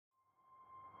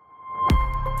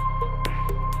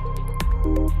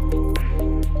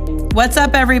What's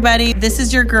up, everybody? This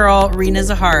is your girl, Rena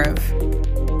Zaharov.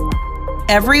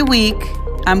 Every week,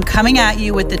 I'm coming at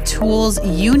you with the tools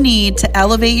you need to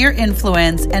elevate your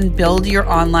influence and build your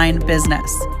online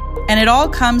business. And it all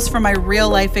comes from my real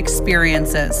life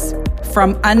experiences,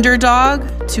 from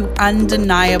underdog to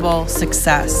undeniable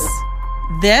success.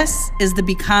 This is the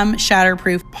Become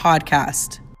Shatterproof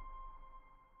podcast.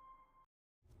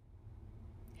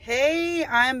 Hey,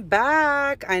 I'm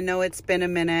back. I know it's been a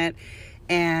minute.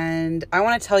 And I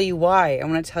want to tell you why. I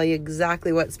want to tell you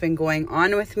exactly what's been going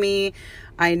on with me.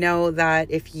 I know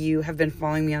that if you have been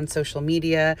following me on social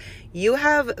media, you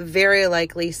have very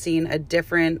likely seen a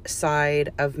different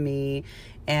side of me.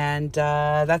 And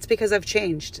that's because I've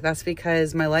changed. That's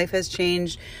because my life has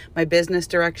changed. My business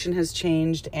direction has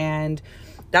changed. And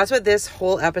that's what this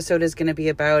whole episode is going to be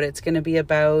about. It's going to be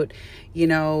about,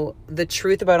 the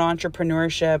truth about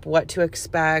entrepreneurship, what to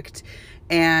expect,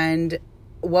 and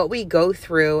what we go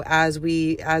through as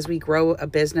we grow a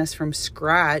business from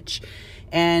scratch.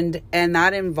 And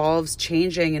that involves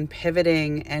changing and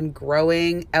pivoting and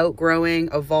growing, outgrowing,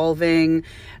 evolving.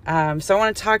 So I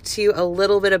want to talk to you a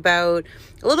little bit about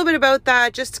that,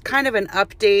 just kind of an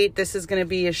update. This is going to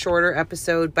be a shorter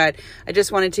episode, but I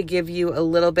just wanted to give you a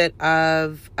little bit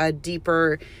of a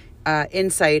deeper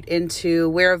insight into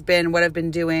where I've been, what I've been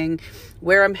doing,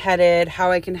 where I'm headed, how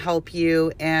I can help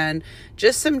you, and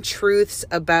just some truths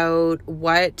about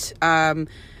what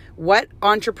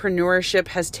entrepreneurship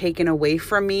has taken away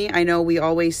from me. I know we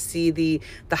always see the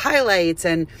highlights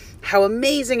and how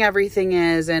amazing everything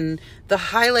is and the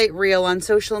highlight reel on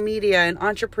social media, and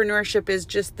entrepreneurship is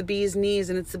just the bee's knees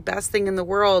and it's the best thing in the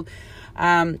world.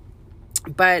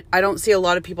 But I don't see a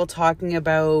lot of people talking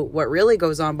about what really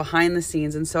goes on behind the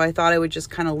scenes. And so I thought I would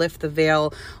just kind of lift the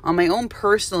veil on my own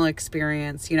personal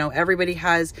experience. Everybody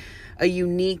has a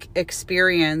unique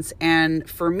experience. And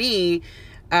for me,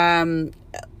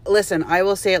 listen, I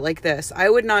will say it like this. I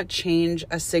would not change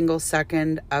a single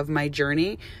second of my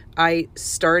journey. I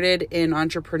started in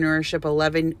entrepreneurship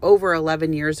over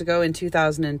 11 years ago in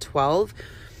 2012.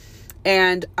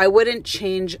 And I wouldn't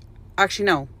change,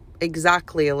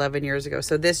 exactly 11 years ago.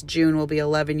 So this June will be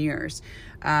 11 years.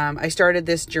 I started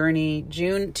this journey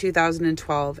June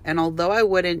 2012. And although I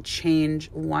wouldn't change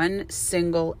one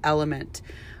single element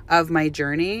of my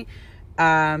journey,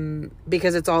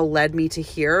 because it's all led me to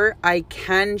here, I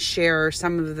can share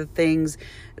some of the things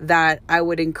that I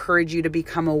would encourage you to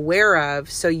become aware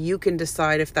of so you can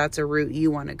decide if that's a route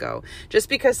you want to go. Just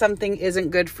because something isn't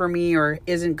good for me or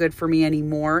isn't good for me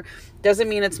anymore doesn't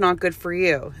mean it's not good for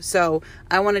you. So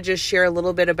I want to just share a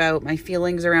little bit about my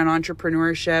feelings around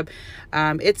entrepreneurship.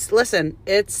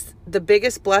 It's the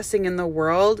biggest blessing in the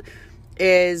world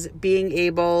is being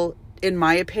able, in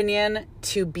my opinion,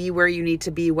 to be where you need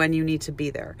to be when you need to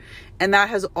be there. And that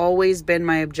has always been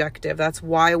my objective. That's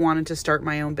why I wanted to start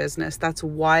my own business. That's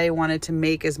why I wanted to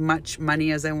make as much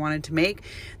money as I wanted to make.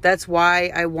 That's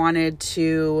why I wanted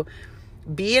to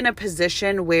be in a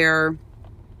position where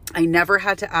I never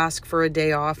had to ask for a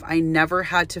day off. I never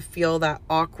had to feel that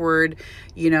awkward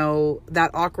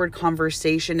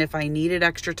conversation if I needed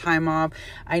extra time off.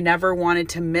 I never wanted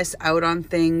to miss out on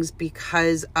things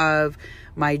because of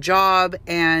my job.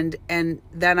 And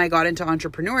then I got into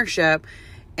entrepreneurship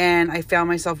and I found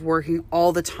myself working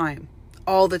all the time.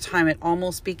 It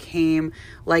almost became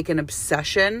like an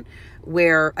obsession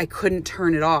where I couldn't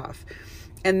turn it off.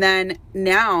 And then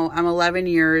now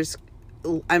it's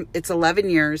 11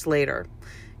 years later.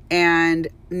 And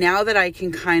now that I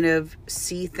can kind of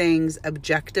see things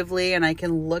objectively and I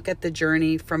can look at the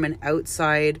journey from an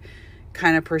outside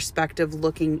kind of perspective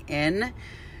looking in,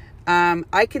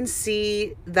 I can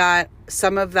see that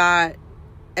some of that,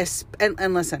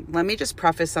 and listen, let me just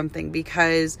preface something,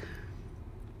 because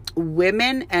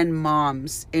women and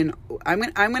moms I'm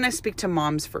going to speak to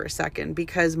moms for a second,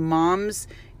 because moms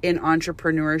in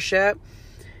entrepreneurship,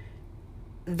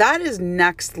 that is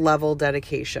next level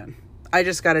dedication. I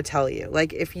just got to tell you,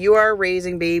 like, if you are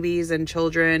raising babies and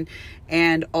children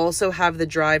and also have the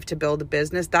drive to build a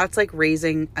business, that's like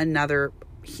raising another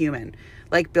human.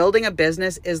 Like, building a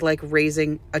business is like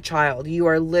raising a child.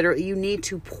 You need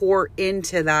to pour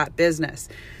into that business.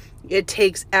 It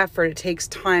takes effort. It takes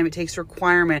time. It takes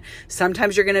requirement.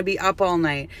 Sometimes you're going to be up all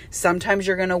night. Sometimes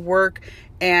you're going to work.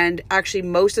 And actually,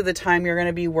 most of the time you're going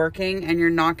to be working and you're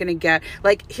not going to get,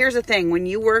 like, here's the thing. When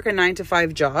you work a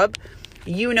 9-to-5 job,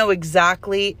 you know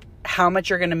exactly how much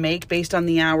you're going to make based on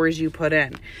the hours you put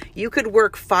in. You could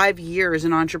work 5 years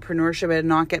in entrepreneurship and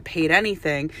not get paid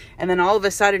anything. And then all of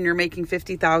a sudden you're making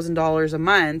 $50,000 a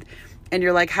month. And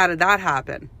you're like, how did that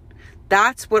happen?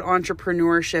 That's what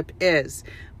entrepreneurship is.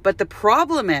 But the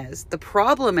problem is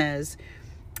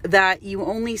that you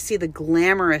only see the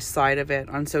glamorous side of it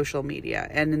on social media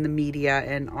and in the media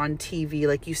and on TV.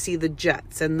 Like you see the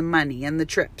jets and the money and the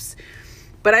trips.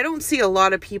 But I don't see a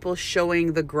lot of people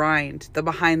showing the grind, the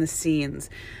behind the scenes,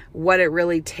 what it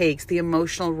really takes, the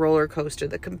emotional roller coaster,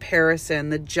 the comparison,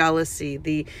 the jealousy,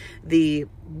 the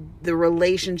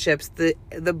relationships, the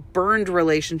burned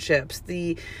relationships,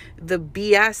 the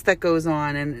BS that goes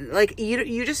on. And like,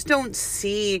 you just don't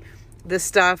see the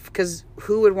stuff, because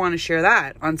who would want to share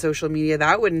that on social media?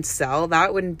 That wouldn't sell.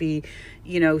 That wouldn't be,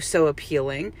 so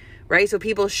appealing. Right? So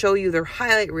people show you their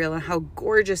highlight reel and how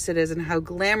gorgeous it is and how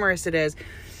glamorous it is.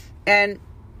 And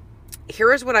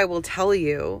here is what I will tell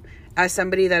you as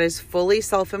somebody that is fully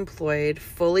self-employed,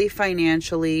 fully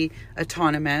financially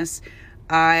autonomous.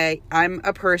 I'm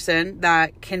a person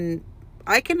that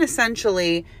I can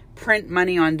essentially print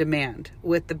money on demand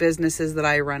with the businesses that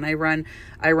I run.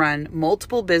 I run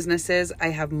multiple businesses. I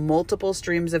have multiple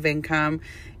streams of income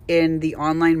in the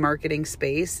online marketing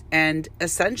space, and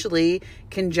essentially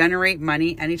can generate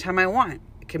money anytime I want.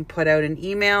 I can put out an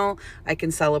email, I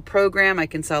can sell a program, I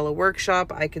can sell a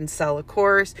workshop, I can sell a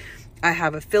course. I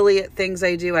have affiliate things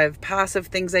I do, I have passive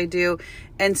things I do.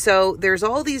 And so there's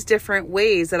all these different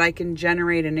ways that I can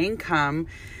generate an income.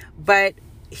 But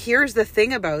here's the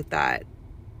thing about that.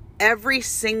 Every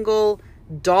single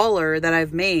dollar that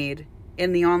I've made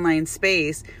in the online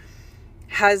space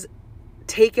has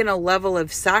taken a level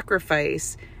of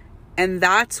sacrifice, and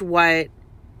that's what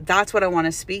I want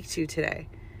to speak to today.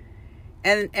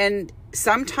 And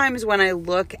sometimes when I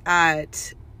look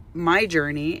at my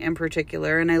journey in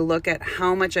particular, and I look at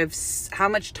how much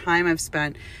time I've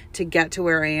spent to get to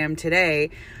where I am today,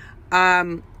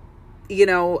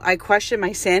 I question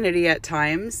my sanity at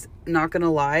times, not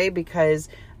gonna lie, because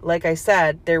like I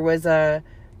said, there was a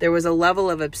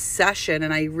level of obsession,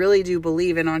 and I really do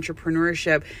believe in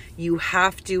entrepreneurship. You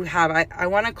have to have, I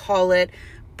want to call it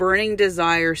burning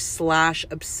desire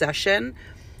 / obsession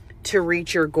to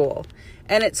reach your goal.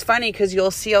 And it's funny because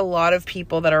you'll see a lot of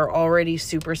people that are already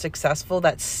super successful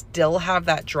that still have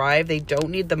that drive. They don't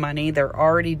need the money. They're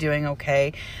already doing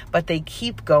okay, but they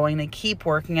keep going, they keep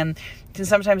working. And you can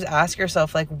sometimes ask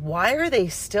yourself, like, why are they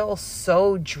still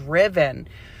so driven?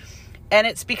 And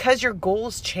it's because your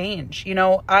goals change.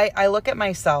 I look at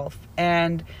myself,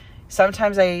 and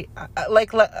sometimes I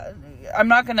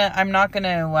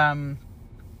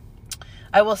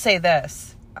will say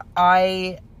this.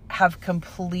 I have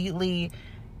completely,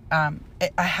 I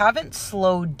haven't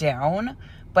slowed down,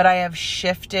 but I have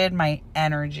shifted my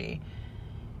energy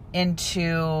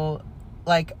into,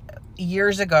 like,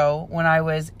 years ago when I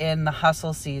was in the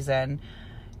hustle season,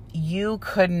 you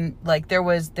couldn't, like, there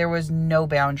was no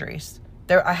boundaries.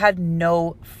 I had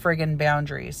no friggin'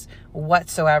 boundaries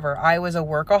whatsoever. I was a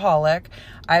workaholic.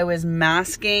 I was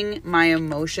masking my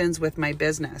emotions with my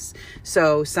business.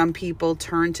 So some people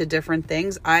turn to different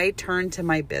things. I turned to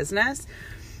my business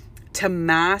to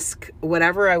mask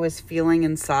whatever I was feeling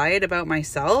inside about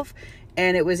myself.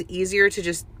 And it was easier to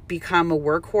just become a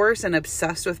workhorse and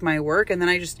obsessed with my work. And then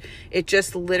it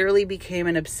just literally became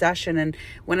an obsession. And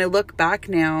when I look back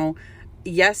now,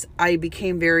 yes, I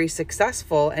became very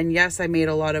successful, and yes, I made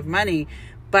a lot of money,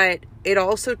 but it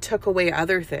also took away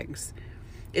other things.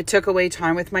 It took away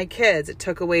time with my kids. It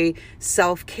took away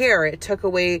self-care. It took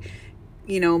away,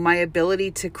 my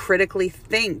ability to critically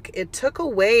think. It took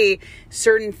away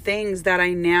certain things that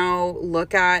I now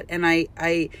look at, and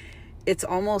it's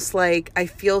almost like I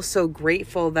feel so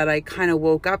grateful that I kind of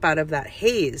woke up out of that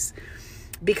haze,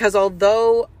 because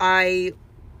although I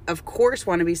of course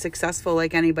want to be successful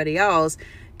like anybody else,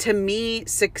 to me,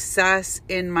 success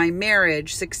in my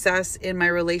marriage, success in my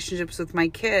relationships with my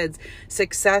kids,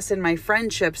 success in my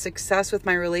friendships, success with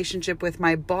my relationship with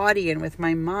my body and with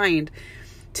my mind,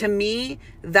 to me,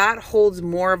 that holds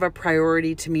more of a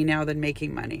priority to me now than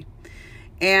making money.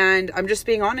 And I'm just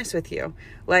being honest with you.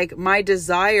 Like, my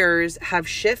desires have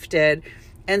shifted.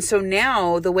 And so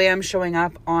now the way I'm showing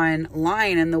up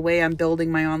online, and the way I'm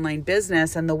building my online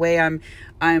business, and the way I'm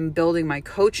building my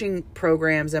coaching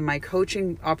programs and my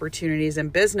coaching opportunities in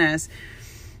business,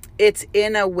 it's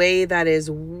in a way that is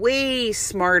way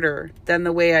smarter than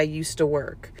the way I used to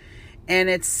work. And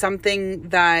it's something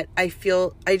that I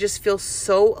just feel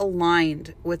so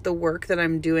aligned with the work that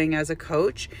I'm doing as a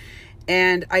coach.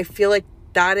 And I feel like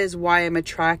that is why I'm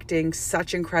attracting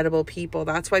such incredible people.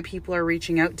 That's why people are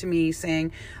reaching out to me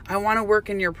saying, I want to work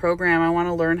in your program. I want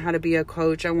to learn how to be a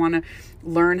coach. I want to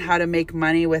learn how to make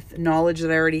money with knowledge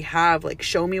that I already have. Like,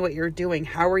 show me what you're doing.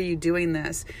 How are you doing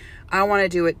this? I want to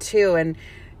do it too. And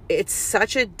it's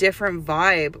such a different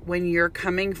vibe when you're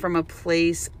coming from a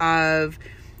place of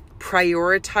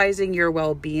prioritizing your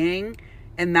well-being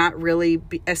And that really,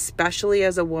 especially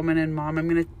as a woman and mom, I'm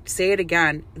going to say it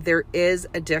again, there is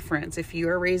a difference. If you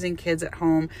are raising kids at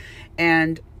home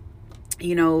and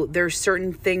there's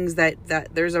certain things that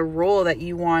there's a role that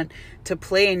you want to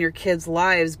play in your kids'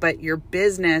 lives, but your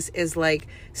business is like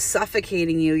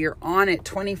suffocating you. You're on it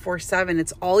 24/7.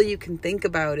 It's all you can think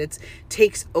about. It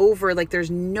takes over. Like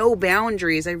there's no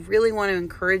boundaries. I really want to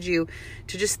encourage you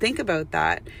to just think about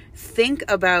that. Think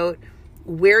about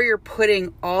where you're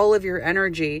putting all of your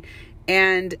energy.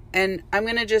 And I'm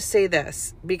going to just say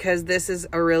this because this is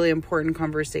a really important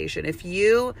conversation. If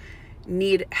you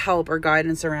need help or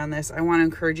guidance around this, I want to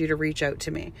encourage you to reach out to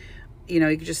me. You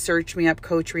can just search me up,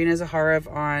 Coach Rena Zaharov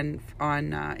on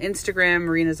Instagram,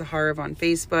 Rena Zaharov on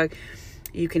Facebook.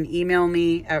 You can email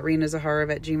me at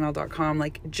renazaharov@gmail.com.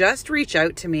 Like, just reach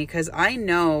out to me because I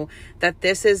know that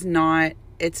it's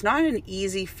not an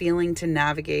easy feeling to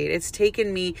navigate. It's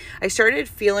taken me, I started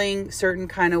feeling certain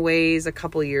kind of ways a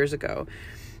couple years ago.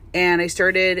 And I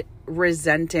started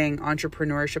resenting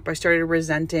entrepreneurship. I started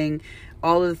resenting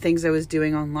all of the things I was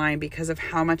doing online because of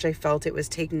how much I felt it was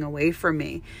taking away from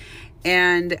me.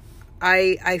 And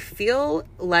I feel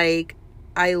like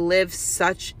I live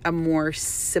such a more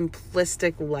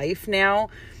simplistic life now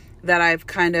that I've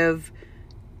kind of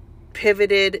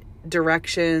pivoted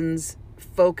directions,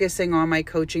 focusing on my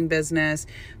coaching business,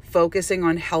 focusing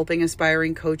on helping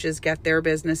aspiring coaches get their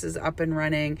businesses up and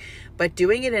running, but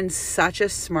doing it in such a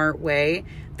smart way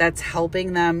that's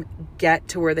helping them get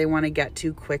to where they want to get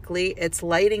to quickly. It's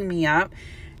lighting me up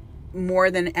more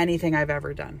than anything I've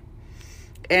ever done.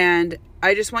 And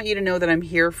I just want you to know that I'm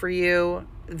here for you,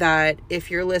 that if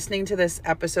you're listening to this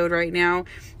episode right now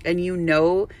and you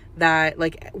know that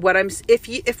like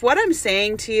if what I'm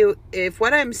saying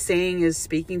is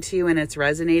speaking to you and it's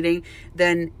resonating,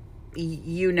 then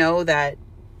you know that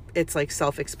it's like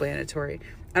self-explanatory.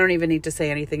 I don't even need to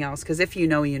say anything else because if you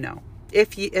know, you know.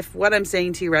 If what I'm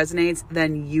saying to you resonates,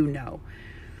 then you know.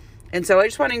 And so I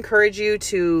just want to encourage you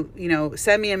to,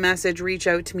 send me a message, reach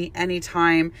out to me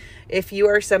anytime. If you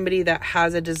are somebody that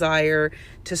has a desire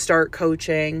to start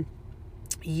coaching,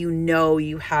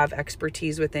 you have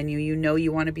expertise within you.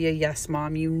 You want to be a yes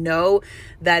mom.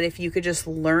 That if you could just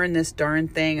learn this darn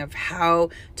thing of how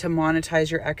to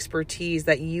monetize your expertise,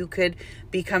 that you could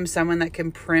become someone that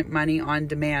can print money on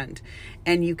demand.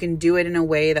 And you can do it in a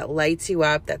way that lights you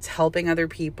up, that's helping other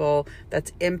people,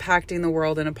 that's impacting the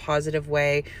world in a positive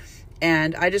way.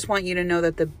 And I just want you to know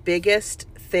that the biggest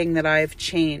thing that I've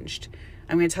changed,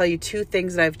 I'm going to tell you 2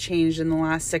 things that I've changed in the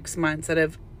last 6 months that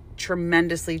have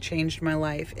tremendously changed my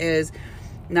life is,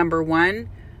 number 1,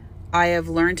 I have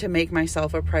learned to make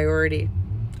myself a priority.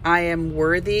 I am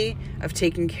worthy of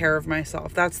taking care of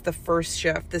myself. That's the first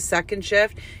shift. The second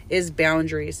shift is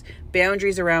boundaries.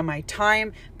 Boundaries around my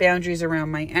time, boundaries around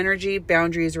my energy,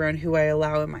 boundaries around who I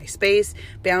allow in my space,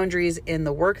 boundaries in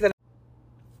the work that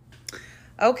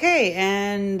Okay,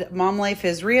 and mom life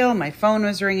is real. My phone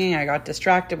was ringing. I got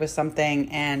distracted with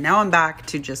something, and now I'm back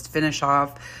to just finish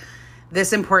off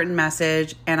this important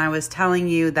message. And I was telling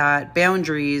you that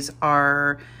boundaries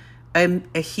are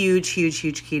a huge, huge,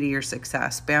 huge key to your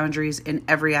success. Boundaries in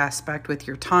every aspect, with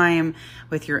your time,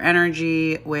 with your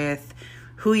energy, with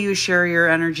who you share your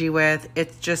energy with.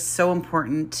 It's just so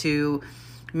important to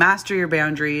master your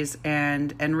boundaries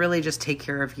and really just take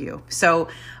care of you. So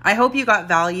I hope you got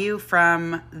value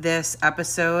from this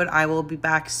episode. I will be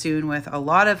back soon with a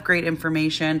lot of great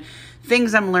information,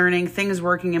 things I'm learning, things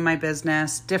working in my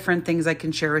business, different things I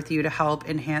can share with you to help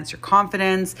enhance your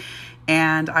confidence.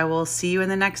 And I will see you in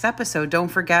the next episode. Don't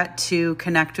forget to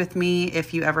connect with me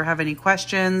if you ever have any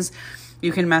questions.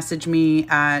 You can message me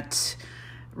at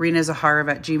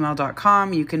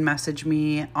renazaharov@gmail.com. You can message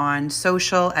me on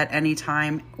social at any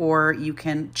time, or you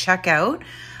can check out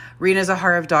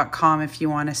renazaharov.com if you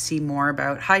want to see more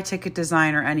about high ticket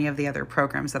design or any of the other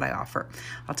programs that I offer.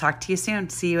 I'll talk to you soon.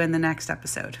 See you in the next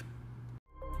episode.